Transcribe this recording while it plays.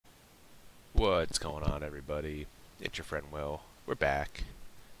What's going on, everybody? It's your friend Will. We're back.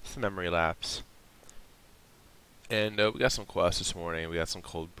 It's the memory lapse. And we got some quests this morning. We got some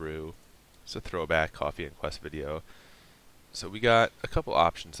cold brew. It's a throwback coffee and quest video. So we got a couple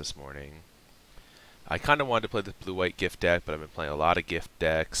options this morning. I kind of wanted to play the blue-white gift deck, but I've been playing a lot of gift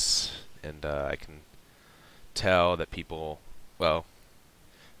decks. And I can tell that people, well,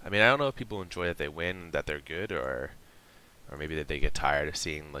 I don't know if people enjoy that they win, that they're good, or maybe that they get tired of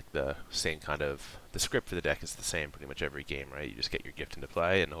seeing like the same kind of, the script for the deck is the same pretty much every game, right? You just get your gift into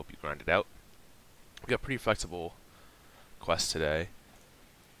play and hope you grind it out. We got pretty flexible quests today.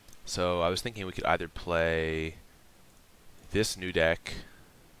 So I was thinking we could either play this new deck,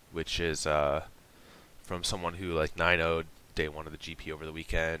 which is from someone who like 9-0'd day one of the GP over the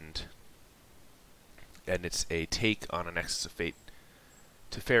weekend. And it's a take on a Nexus of Fate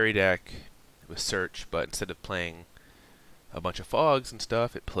Teferi deck with search, but instead of playing a bunch of fogs and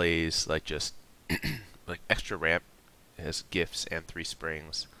stuff, it plays like just like extra ramp. It has gifts and 3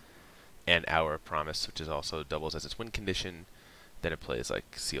 springs and Hour of Promise, which is also doubles as its win condition. Then it plays like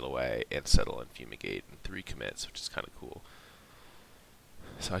Seal Away and Settle and Fumigate and 3 commits, which is kind of cool.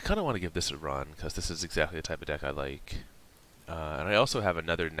 So I kind of want to give this a run because this is exactly the type of deck I like. And I also have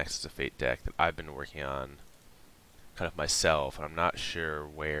another Nexus of Fate deck that I've been working on kind of myself, and I'm not sure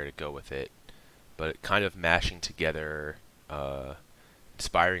where to go with it, but kind of mashing together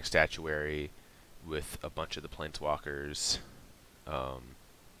Inspiring Statuary with a bunch of the Planeswalkers.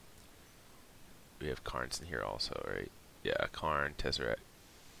 We have Karns in here also, right? Yeah, Karn, Tezzeret,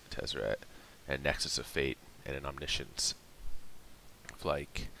 and Nexus of Fate, and an Omniscience.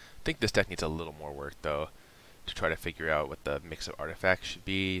 Like, I think this deck needs a little more work, though, to try to figure out what the mix of artifacts should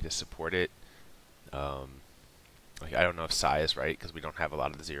be to support it. Like, I don't know if Sai is right, because we don't have a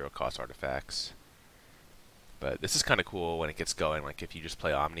lot of the zero-cost artifacts. But this is kind of cool when it gets going, like if you just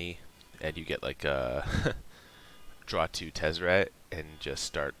play Omni and you get like draw 2 Tezzeret and just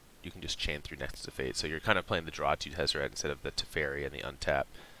start, you can just chain through Nexus of Fate. So you're kind of playing the draw 2 Tezzeret instead of the Teferi and the untap,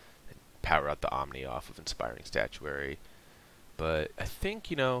 and power out the Omni off of Inspiring Statuary. But I think,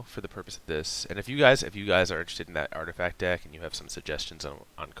 you know, for the purpose of this, and if you guys are interested in that artifact deck and you have some suggestions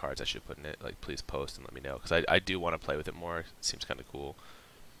on cards I should put in it, like please post and let me know, because I do want to play with it more. It seems kind of cool.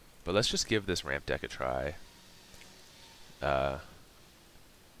 But let's just give this ramp deck a try.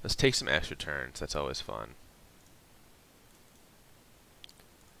 Let's take some extra turns. That's always fun.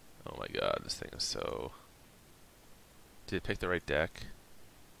 Oh my god, this thing is so... Did it pick the right deck?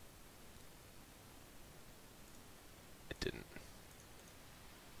 It didn't.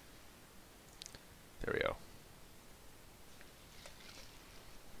 There we go.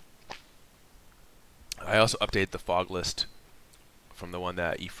 I also updated the fog list from the one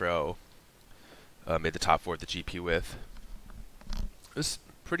that Efro made the top 4 of the GP with. It was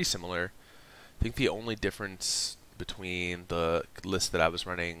pretty similar. I think the only difference between the list that I was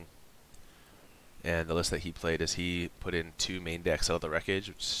running and the list that he played is he put in 2 main decks out of the Wreckage,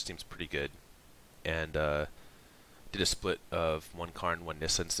 which seems pretty good, and did a split of 1 Karn, 1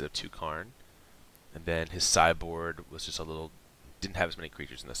 Nissa instead of 2 Karn. And then his sideboard was just a little, didn't have as many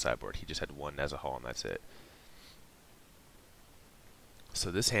creatures in the sideboard. He just had 1 as a whole, and that's it.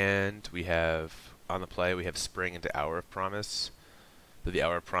 So this hand we have on the play, we have Spring into Hour of Promise. The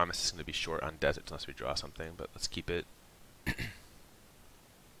Hour of Promise is going to be short on Desert unless we draw something, but let's keep it.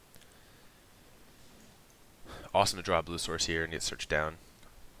 Awesome to draw a blue source here and get searched down.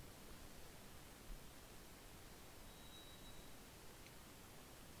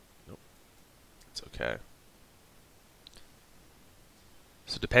 Nope. It's okay.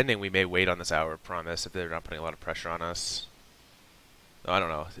 So depending, we may wait on this Hour of Promise if they're not putting a lot of pressure on us. I don't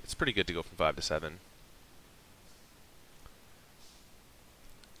know. It's pretty good to go from 5 to 7.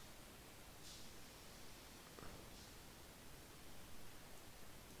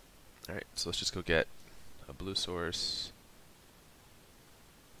 Alright, so let's just go get a blue source.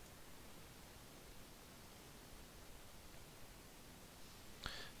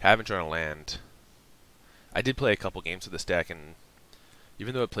 Haven't drawn a land. I did play a couple games with this deck, and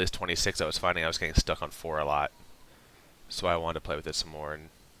even though it plays 26, I was finding I was getting stuck on 4 a lot. So I wanted to play with it some more and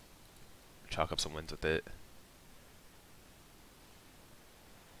chalk up some wins with it.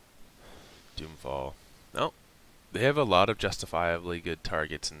 Doomfall. No. They have a lot of justifiably good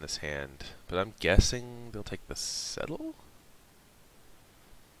targets in this hand, but I'm guessing they'll take the Settle?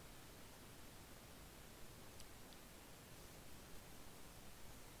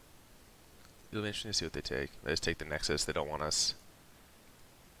 It'll be interesting to see what they take. They just take the Nexus, they don't want us.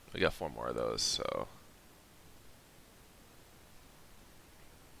 We got 4 more of those, so...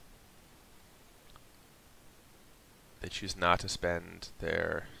 They choose not to spend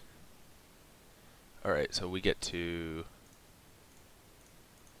their Alright, so we get to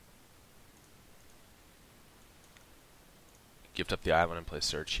gift up the island and play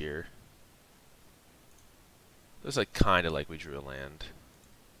search here. It was like kind of like we drew a land.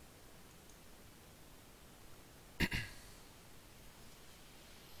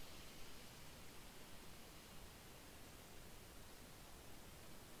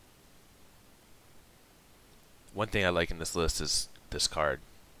 One thing I like in this list is this card.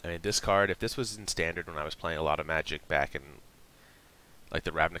 I mean, this card, if this was in standard when I was playing a lot of Magic back in like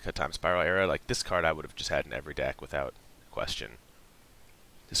the Ravnica Time Spiral era, like this card I would have just had in every deck without question.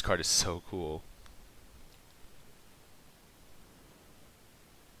 This card is so cool.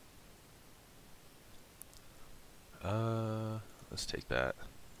 Let's take that.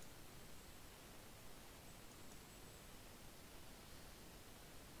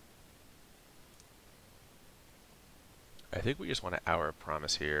 I think we just want an Hour of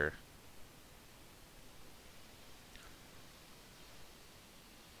Promise here.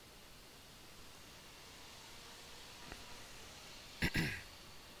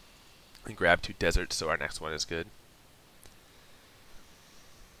 And grab 2 deserts so our next one is good.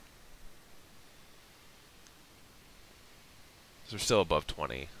 So we're still above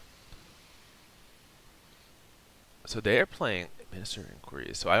 20. So they are playing Minister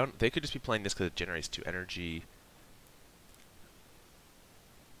Inquiries. So I don't. They could just be playing this because it generates 2 energy.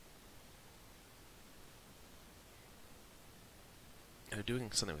 They're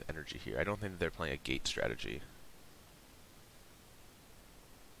doing something with energy here. I don't think that they're playing a gate strategy.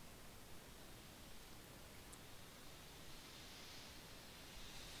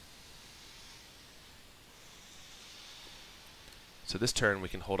 So this turn we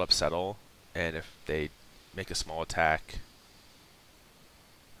can hold up Settle, and if they make a small attack,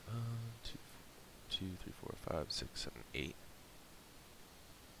 2, 3, 4, 5, 6, 7, 8.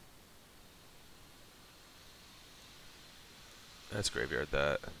 Let's graveyard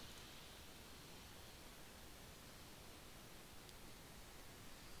that.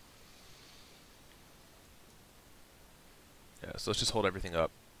 Yeah, so let's just hold everything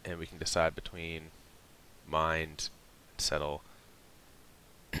up, and we can decide between Mind and Settle.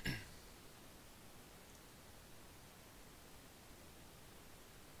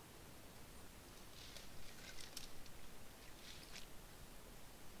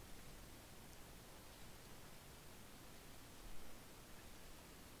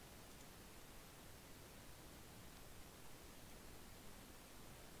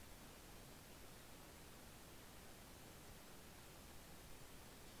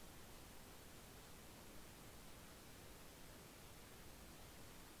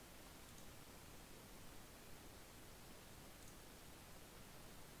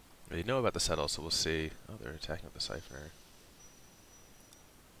 They know about the Settle, so we'll see. Oh, they're attacking with the Siphoner.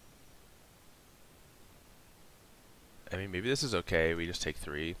 I mean, maybe this is okay. We just take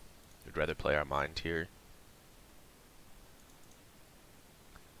 3. We'd rather play our Mind here.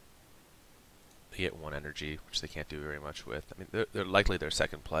 They get 1 energy, which they can't do very much with. I mean, they're likely their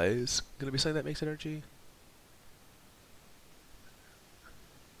second play is going to be something that makes energy.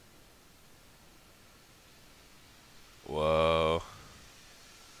 Whoa.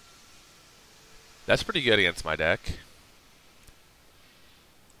 That's pretty good against my deck.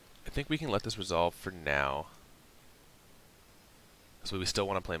 I think we can let this resolve for now. So we still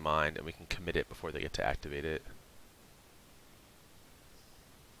want to play Mind, and we can commit it before they get to activate it.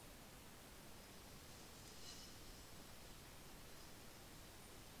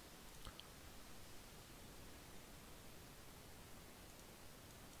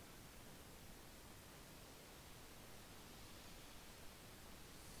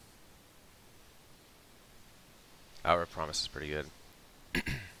 Hour of Promise is pretty good.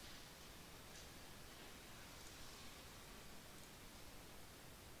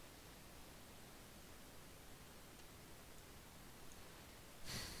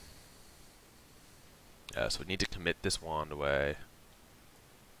 So we need to commit this wand away.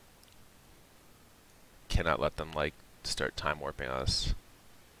 Cannot let them, like, start time warping us.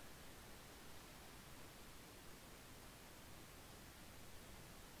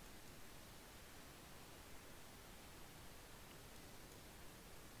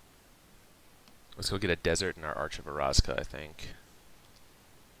 Let's go get a desert in our Arch of Erazka, I think.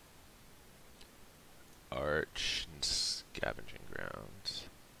 Arch and Scavenging Grounds.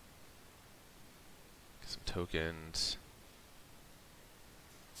 Get some tokens.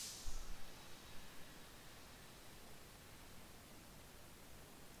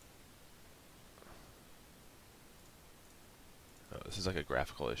 Oh, this is like a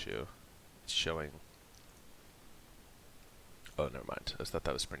graphical issue. It's showing... Oh, never mind. I thought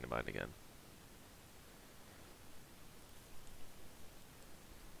that was Spring to Mind again.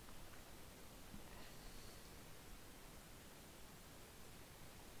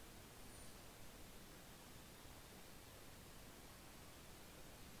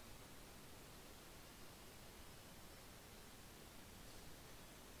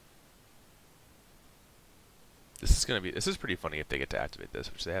 This is pretty funny if they get to activate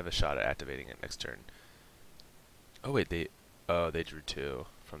this, which they have a shot at activating it next turn. Oh wait, they drew 2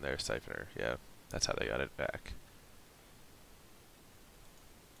 from their siphoner. Yeah, that's how they got it back.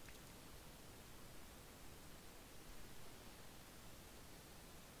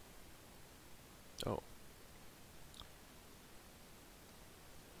 Oh.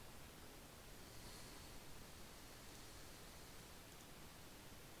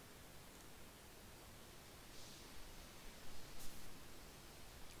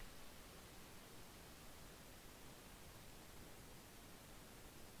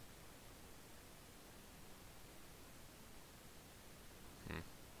 Hmm.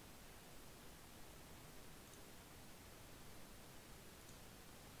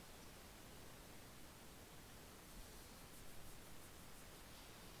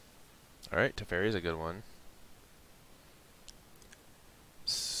 Alright, Teferi's a good one.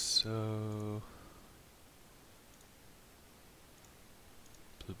 So...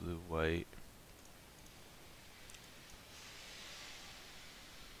 blue, blue, white.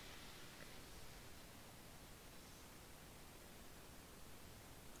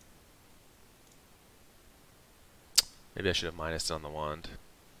 Maybe I should have minused on the wand.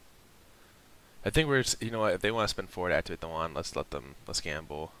 I think you know what, if they want to spend 4 to activate the wand, let's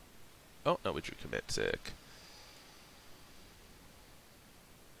gamble. Oh, no, we drew commit, sick.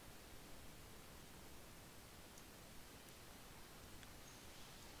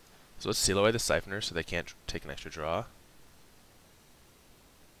 So let's seal away the siphoner so they can't take an extra draw.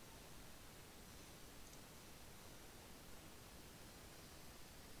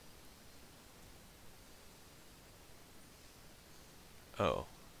 Oh.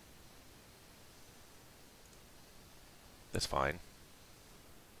 That's fine.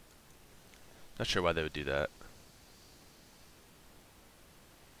 Not sure why they would do that.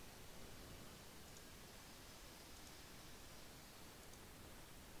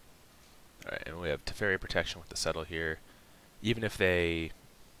 Alright, and we have Teferi protection with the settle here. Even if they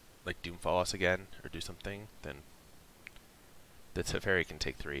like Doomfall us again or do something, then the Teferi can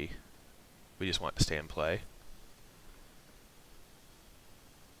take 3. We just want to stay in play.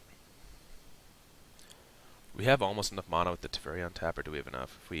 We have almost enough mana with the Teferi on tap, or do we have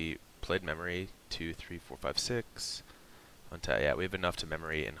enough? If we played Memory, 2, 3, 4, 5, 6. Untap, yeah, we have enough to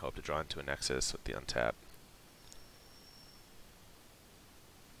Memory and hope to draw into a Nexus with the untap.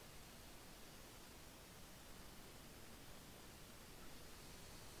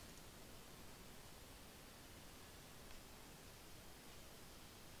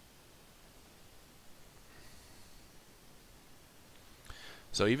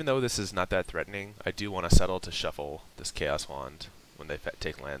 So even though this is not that threatening, I do want to settle to shuffle this Chaos Wand when they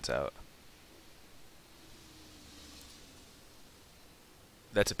take lands out.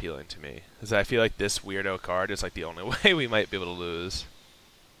 That's appealing to me, because I feel like this weirdo card is like the only way we might be able to lose.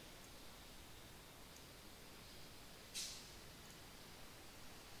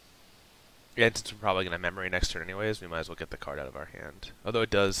 And since we're probably going to Memory next turn anyways, we might as well get the card out of our hand. Although it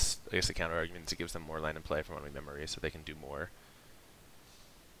does, I guess the counter argument is it gives them more land in play from when we Memory, so they can do more.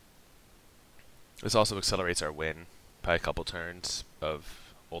 This also accelerates our win by a couple turns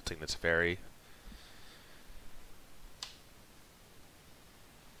of ulting the Teferi.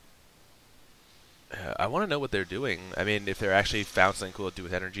 I want to know what they're doing. I mean, if they're actually found something cool to do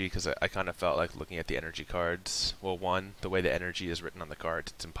with energy, because I kind of felt like looking at the energy cards. Well, one, the way the energy is written on the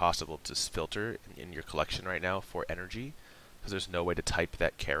cards, it's impossible to filter in your collection right now for energy, because there's no way to type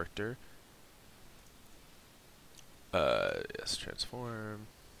that character. Yes, transform.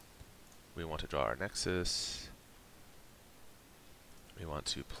 We want to draw our Nexus. We want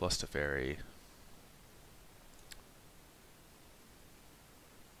to plus Teferi.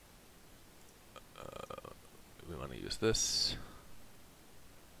 We want to use this.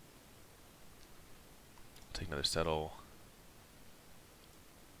 Take another settle.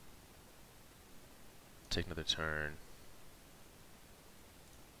 Take another turn.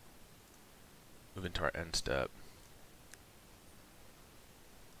 Move into our end step.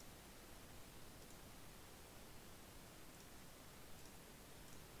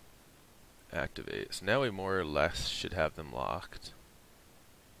 Activate. So now we more or less should have them locked.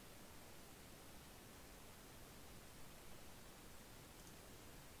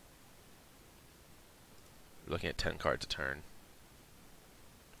 We're looking at 10 cards a turn.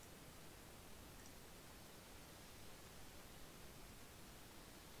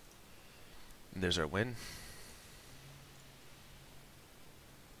 And there's our win.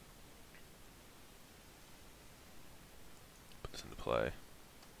 Put this into play.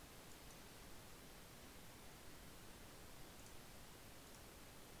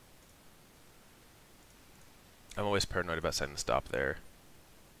 always paranoid about setting the stop there.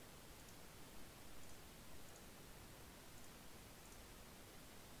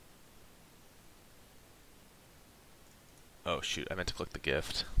 Oh shoot, I meant to click the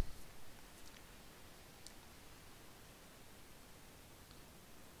gift.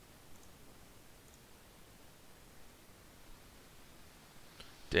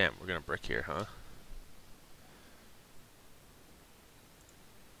 Damn, we're gonna brick here, huh?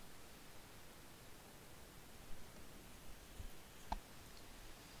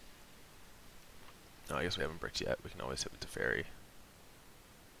 No, I guess we haven't bricked yet. We can always hit with the ferry.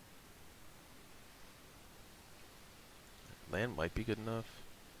 Land might be good enough.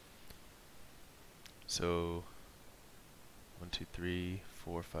 So 1, 2, 3,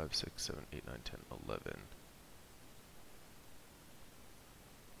 4, 5, 6, 7, 8, 9, 10, 11.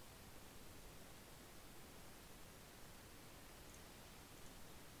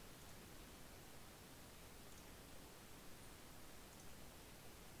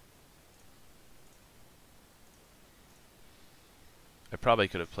 I probably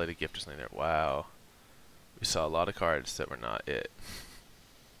could have played a gift or something there. Wow. We saw a lot of cards that were not it.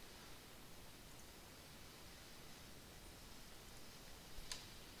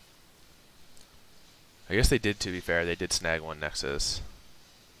 I guess they did, to be fair, they did snag one Nexus.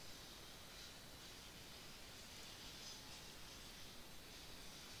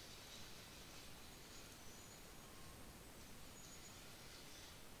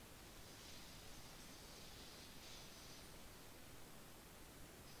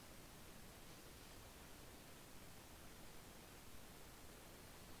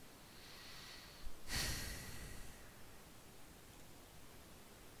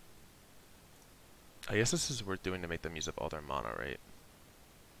 I guess this is worth doing to make them use up all their mana, right?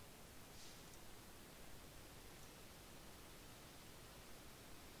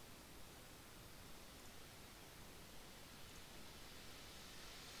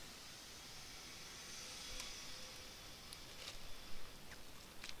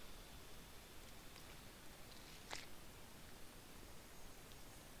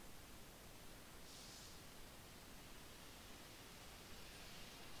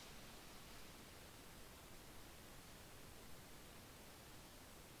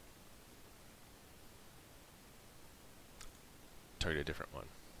 Target a different one.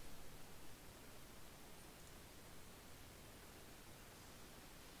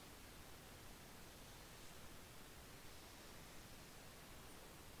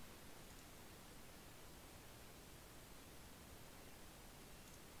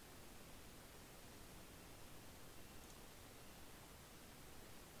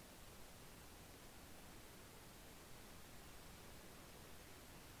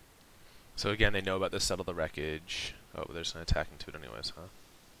 So again, they know about this Settle the Wreckage. Oh, but there's an attack into it anyways, huh?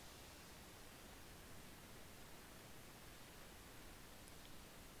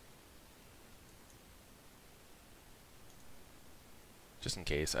 Just in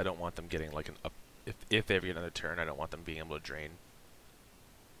case, I don't want them getting like an up. If they ever get another turn, I don't want them being able to drain.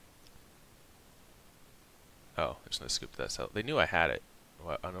 Oh, they're just gonna scoop that cell. They knew I had it.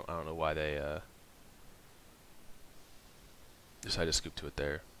 Well, I don't know why they decided to scoop to it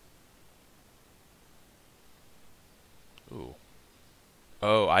there. Ooh.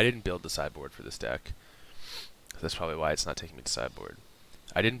 Oh, I didn't build the sideboard for this deck. That's probably why it's not taking me to sideboard.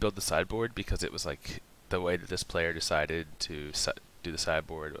 I didn't build the sideboard because it was like the way that this player decided to do the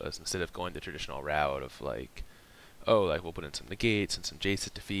sideboard was instead of going the traditional route of like, oh, like we'll put in some negates and some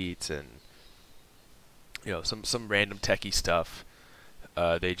Jace defeats and you know some random techie stuff.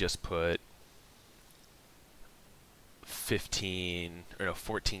 They just put 14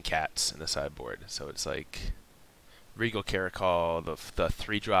 cats in the sideboard. So it's like Regal Caracol, the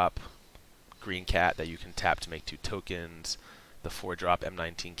 3-drop green cat that you can tap to make 2 tokens, the 4-drop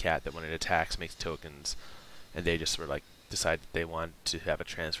M19 cat that when it attacks makes tokens, and they just were like decided they want to have a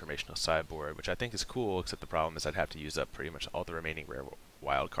transformational sideboard, which I think is cool, except the problem is I'd have to use up pretty much all the remaining rare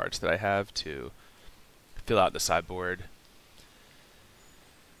wild cards that I have to fill out the sideboard.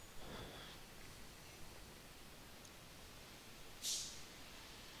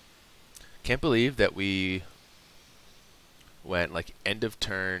 Can't believe that we went like end of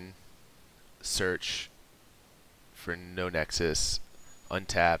turn, search for no Nexus,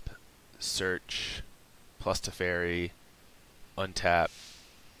 untap, search, plus Teferi, untap,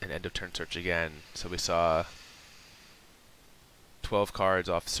 and end of turn search again. So we saw 12 cards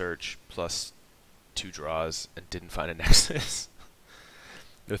off search plus 2 draws and didn't find a Nexus.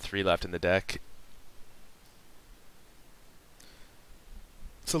 No 3 left in the deck.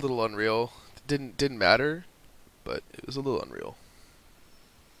 It's a little unreal. Didn't matter, but it was a little unreal.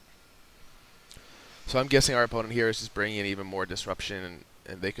 So I'm guessing our opponent here is just bringing in even more disruption,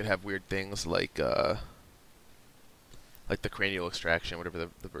 and they could have weird things like the cranial extraction, whatever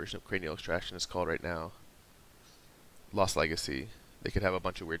the version of cranial extraction is called right now. Lost Legacy. They could have a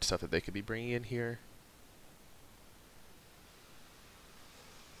bunch of weird stuff that they could be bringing in here.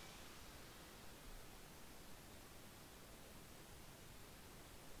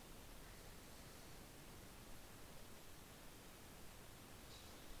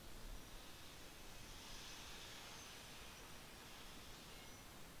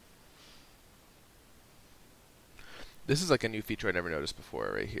 This is like a new feature I never noticed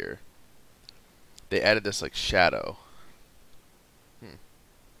before right here. They added this like shadow.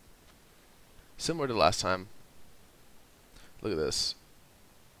 Similar to last time. Look at this.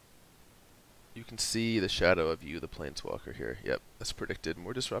 You can see the shadow of you, the Planeswalker here. Yep, that's predicted.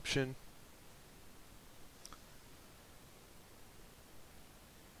 More disruption.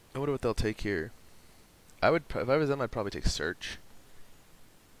 I wonder what they'll take here. If I was them, I'd probably take Search.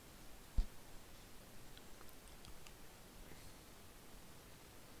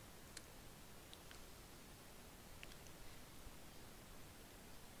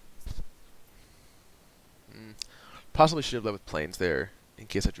 Possibly should have led with Plains there, in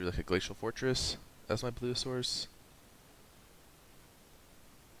case I drew like a Glacial Fortress as my blue source.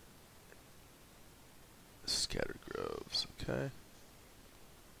 Scattered Groves, okay.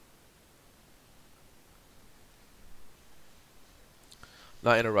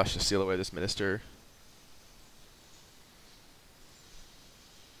 Not in a rush to seal away this Minister.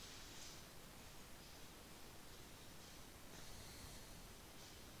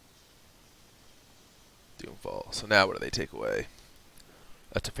 Doomfall. So now what do they take away?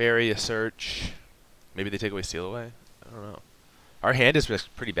 A Teferi, a Search. Maybe they take away Seal Away? I don't know. Our hand is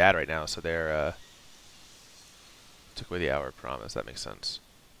just pretty bad right now, so they're took away the Hour of Promise. That makes sense.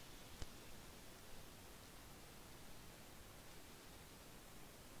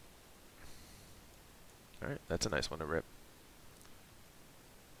 Alright, that's a nice one to rip.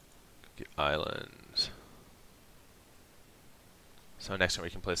 Get Islands. So next time we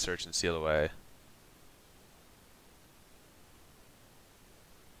can play Search and Seal Away.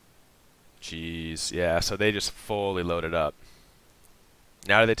 Jeez, yeah, so they just fully loaded up.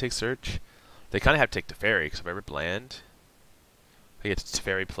 Now do they take Search? They kind of have to take Teferi, because if I rip land, they get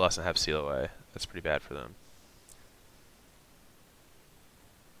Teferi plus and have Seal Away. That's pretty bad for them.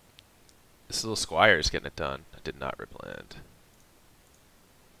 This little Squire is getting it done. I did not rip land.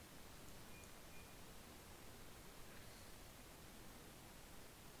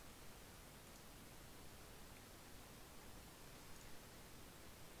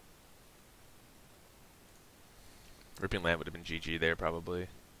 Ripping land would have been GG there, probably.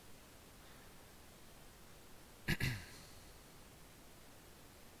 But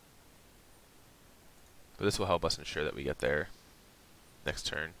this will help us ensure that we get there next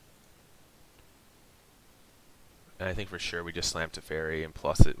turn. And I think for sure we just slam Teferi and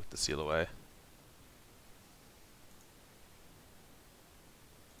plus it with the Seal Away.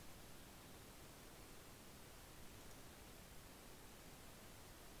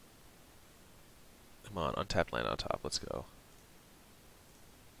 Come on, untapped land on top. Let's go.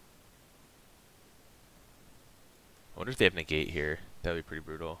 I wonder if they have negate here. That would be pretty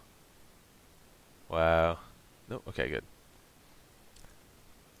brutal. Wow. Nope. Okay, good.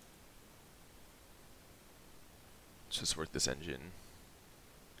 Let's just work this engine.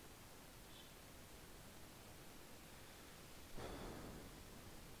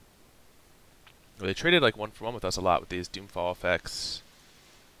 Well, they traded like 1-for-1 with us a lot with these Doomfall effects.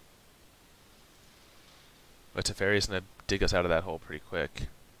 But Teferi's gonna dig us out of that hole pretty quick.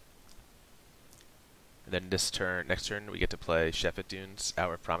 And then this turn, next turn, we get to play Shephet Dunes,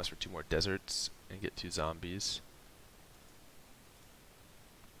 Hour of Promise for 2 more deserts, and get 2 zombies.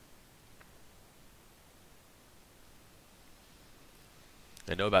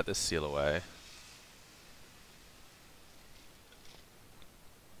 I know about this Seal Away.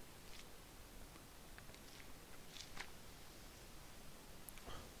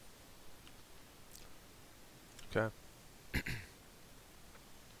 Okay.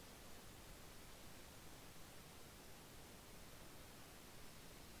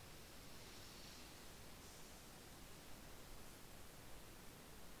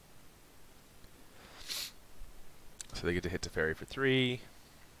 So they get to hit Teferi for 3.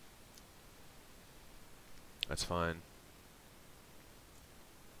 That's fine.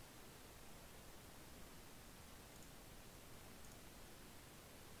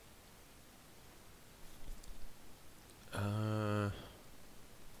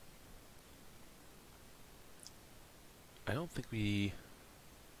 I don't think we...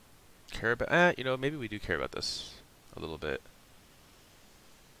 care about... you know, maybe we do care about this a little bit.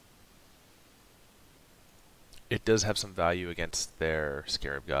 It does have some value against their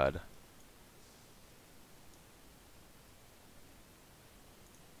Scarab God.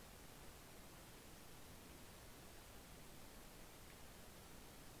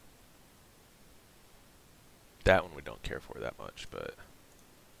 That one we don't care for that much, but...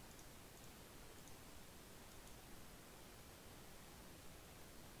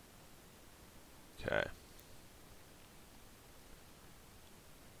 Okay.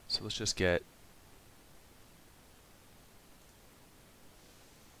 So let's just get...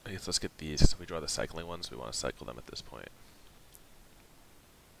 I guess let's get these, because if we draw the cycling ones, we want to cycle them at this point.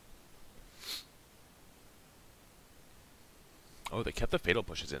 Oh, they kept the fatal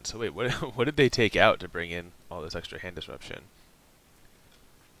pushes in. So wait, what, what did they take out to bring in all this extra hand disruption?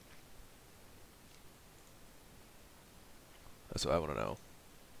 That's what I want to know.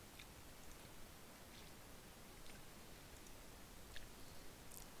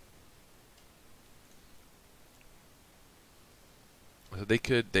 So they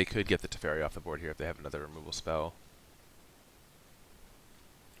could get the Teferi off the board here if they have another removal spell.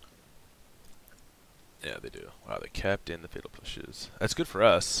 Yeah, they do. Wow, they kept in the fatal pushes. That's good for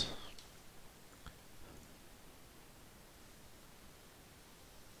us.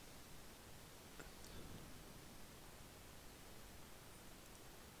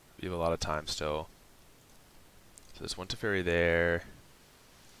 We have a lot of time still. So there's one Teferi there.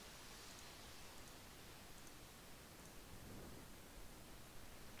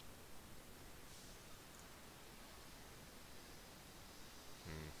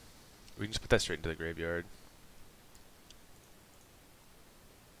 We can just put that straight into the graveyard.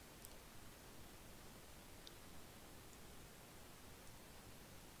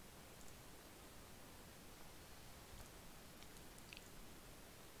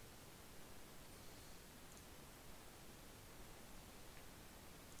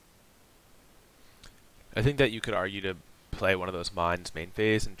 I think that you could argue to play one of those mines main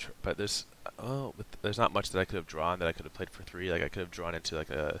phase, and but there's there's not much that I could have drawn that I could have played for 3. Like I could have drawn into like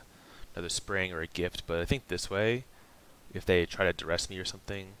another spring or a gift, but I think this way, if they try to duress me or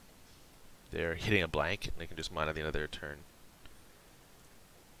something, they're hitting a blank and they can just mine at the end of their turn.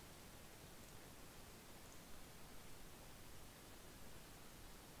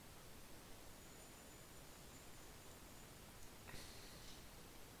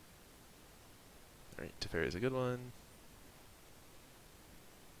 Alright, Teferi is a good one.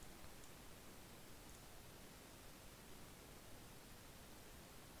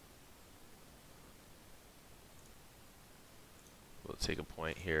 We'll take a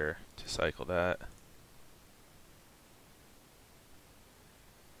point here to cycle that.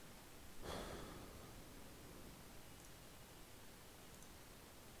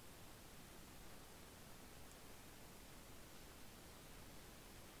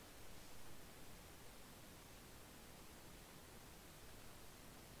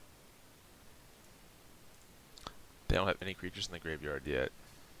 They don't have any creatures in the graveyard yet.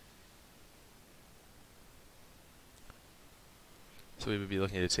 So we would be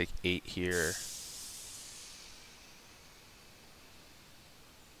looking to take 8 here.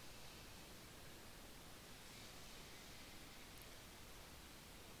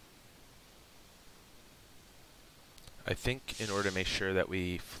 I think in order to make sure that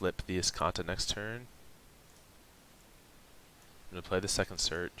we flip the Iskanta next turn, I'm going to play the second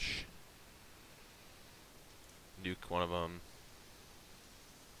search, nuke one of them.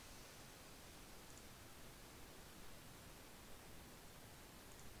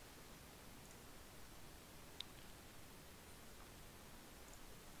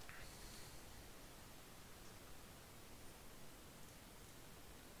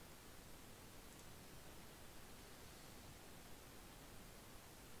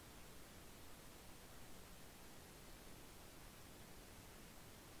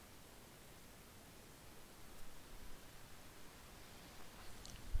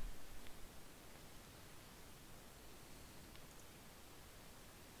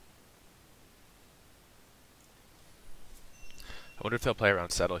 I wonder if they'll play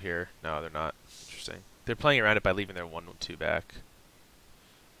around Settle here. No, they're not. Interesting. They're playing around it by leaving their 1/2 back.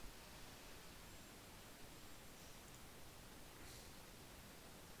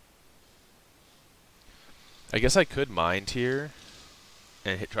 I guess I could Mind here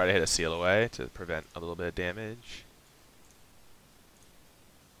and try to hit a Seal away to prevent a little bit of damage.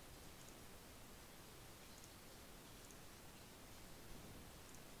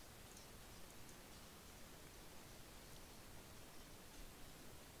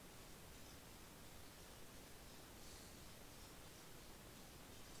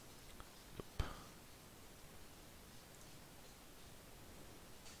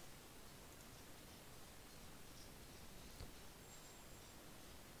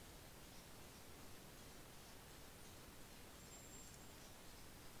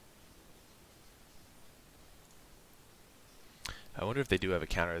 I wonder if they do have a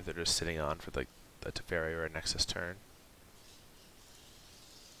counter that they're just sitting on for like a Teferi or a Nexus turn.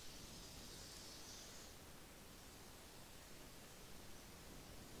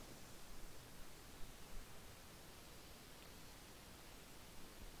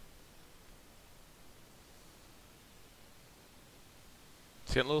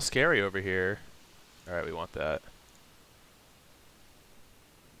 It's getting a little scary over here. Alright, we want that.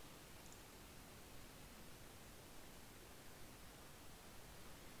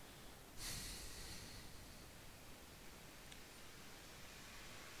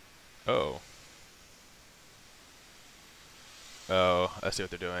 Oh. Oh, I see what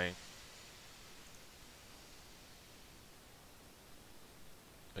they're doing.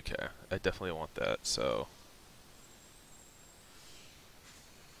 Okay, I definitely want that, so...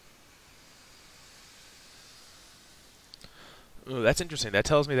 Ooh, that's interesting. That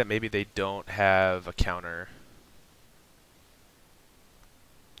tells me that maybe they don't have a counter.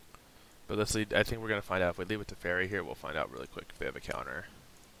 But let's lead. I think we're going to find out. If we leave with the Teferi here, we'll find out really quick if they have a counter.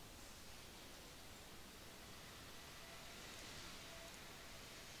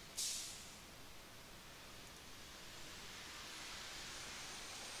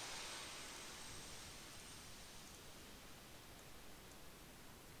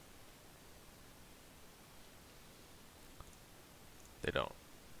 They don't.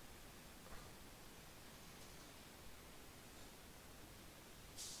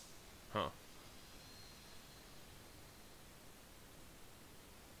 Huh.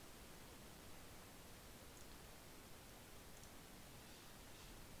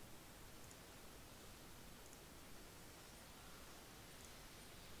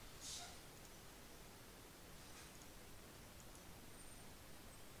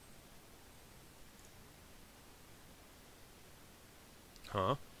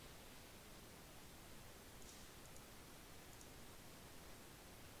 Huh?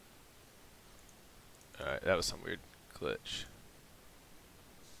 Alright, that was some weird glitch.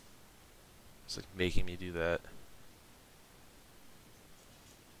 It's like making me do that.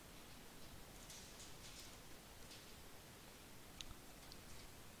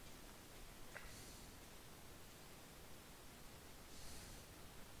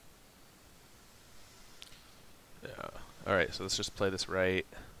 Yeah. Alright, so let's just play this right.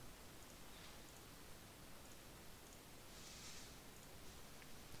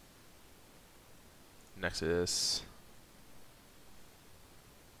 Nexus.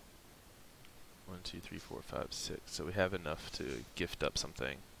 1, 2, 3, 4, 5, 6. So we have enough to gift up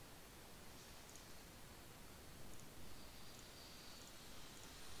something.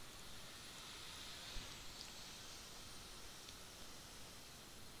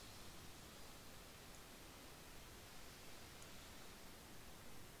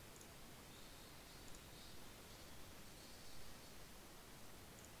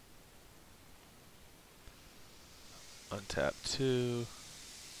 Untap 2.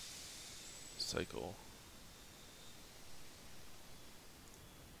 Cycle.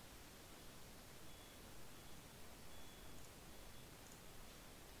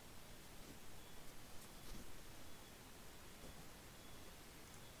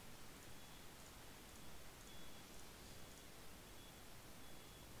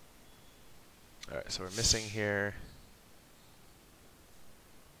 Alright, so we're missing here.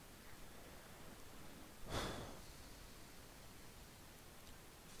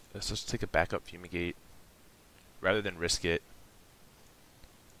 Let's just take a backup fumigate rather than risk it.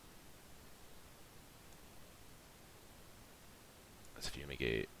 Let's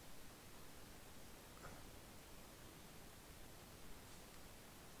fumigate.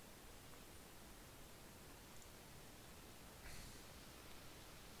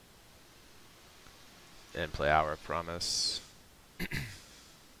 And play Hour of Promise.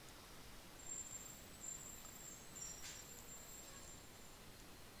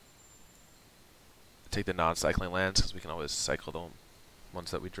 Take the non-cycling lands because we can always cycle the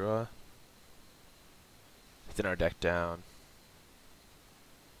ones that we draw. Thin our deck down.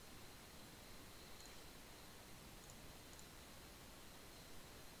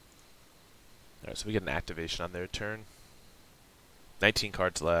 Alright, so we get an activation on their turn. 19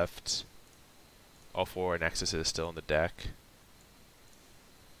 cards left. All 4 Nexuses still in the deck.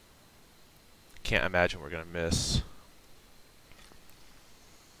 Can't imagine we're going to miss.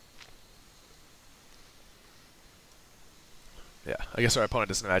 Yeah, I guess our opponent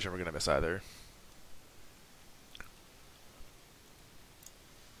doesn't imagine we're going to miss either.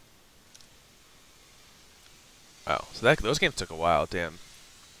 Oh, so those games took a while, damn.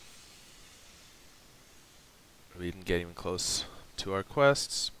 We didn't get even close to our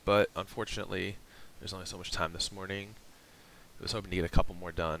quests, but unfortunately, there's only so much time this morning. I was hoping to get a couple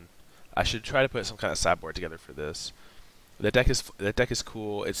more done. I should try to put some kind of sideboard together for this. The deck is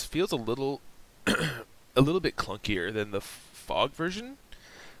cool. It feels a little a little bit clunkier than the fog version.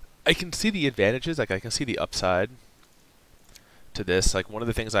 I can see the advantages, like I can see the upside to this. Like one of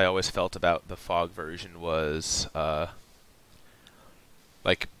the things I always felt about the fog version was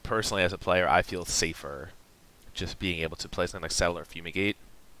like personally as a player I feel safer just being able to play something like Settle or Fumigate.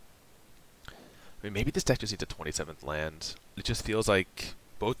 I mean, maybe this deck just needs a 27th land. It just feels like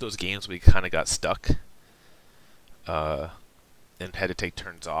both those games we kind of got stuck and had to take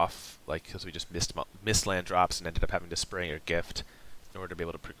turns off, like because we just missed land drops and ended up having to spring or gift in order to be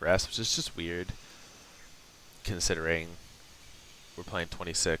able to progress, which is just weird considering we're playing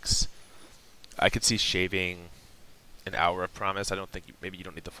 26. I could see shaving an Hour of Promise. I don't think maybe you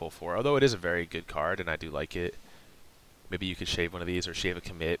don't need the full 4, although it is a very good card and I do like it. Maybe you could shave one of these or shave a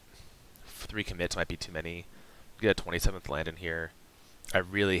commit. 3 commits might be too many. Get a 27th land in here. I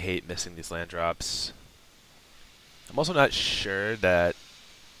really hate missing these land drops. I'm also not sure that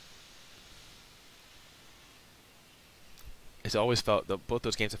it's always felt both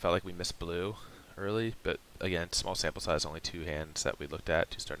those games have felt like we missed blue early, but again, small sample size, only 2 hands that we looked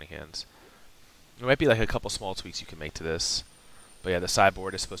at, 2 starting hands. There might be like a couple small tweaks you can make to this, but yeah, the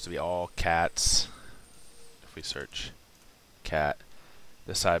sideboard is supposed to be all cats. If we search cat,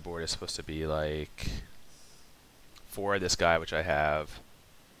 the sideboard is supposed to be like 4 of this guy, which I have,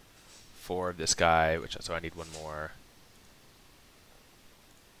 4 of this guy, so I need 1 more,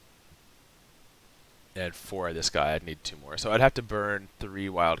 and 4 of this guy, I'd need 2 more. So I'd have to burn 3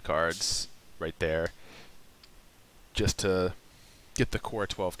 wild cards right there just to get the core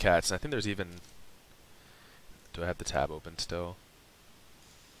 12 cats. And I think there's even... Do I have the tab open still?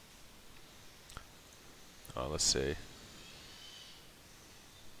 Oh, let's see.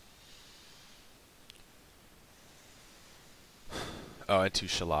 Oh, and 2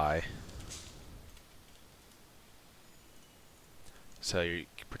 Shalai. So you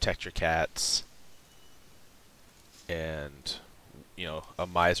protect your cats. And, you know, a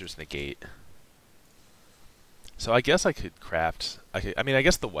Miser's Negate. So I guess I could craft... I mean, I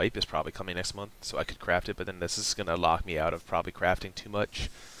guess the wipe is probably coming next month, so I could craft it, but then this is going to lock me out of probably crafting too much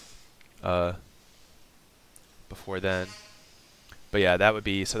before then. But yeah, that would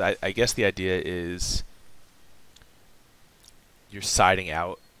be... So I guess the idea is you're siding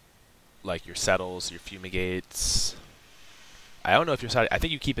out, like, your Settles, your Fumigates. I don't know if you're siding... I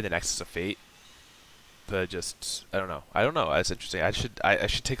think you keep in the Nexus of Fate. But just... I don't know. That's interesting. I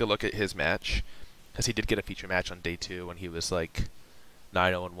should take a look at his match. Because he did get a feature match on day 2 when he was like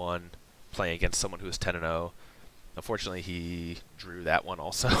 9-0-1 playing against someone who was 10-0. Unfortunately, he drew that one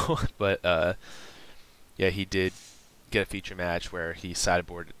also. But yeah, he did get a feature match where he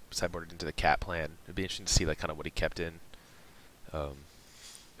sideboarded into the cat plan. It'd be interesting to see like kind of what he kept in.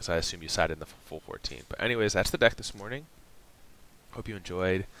 Because I assume you sided in the full 14. But anyways, that's the deck this morning. Hope you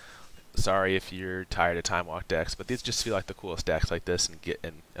enjoyed. Sorry if you're tired of Time Walk decks, but these just feel like the coolest decks like this and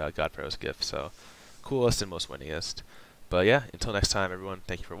God Pharaoh's Gift. So coolest and most winningest. But yeah, until next time, everyone,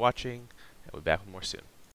 thank you for watching, and we'll be back with more soon.